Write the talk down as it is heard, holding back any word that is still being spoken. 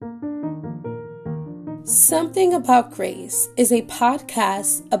Something About Grace is a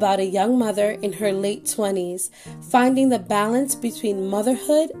podcast about a young mother in her late 20s finding the balance between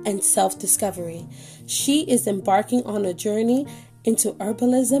motherhood and self-discovery. She is embarking on a journey into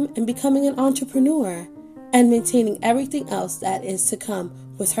herbalism and becoming an entrepreneur and maintaining everything else that is to come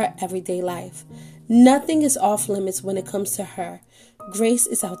with her everyday life. Nothing is off limits when it comes to her. Grace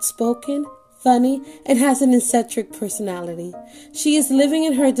is outspoken, funny, and has an eccentric personality. She is living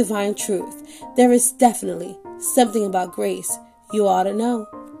in her divine truth. There is definitely something about Grace you ought to know.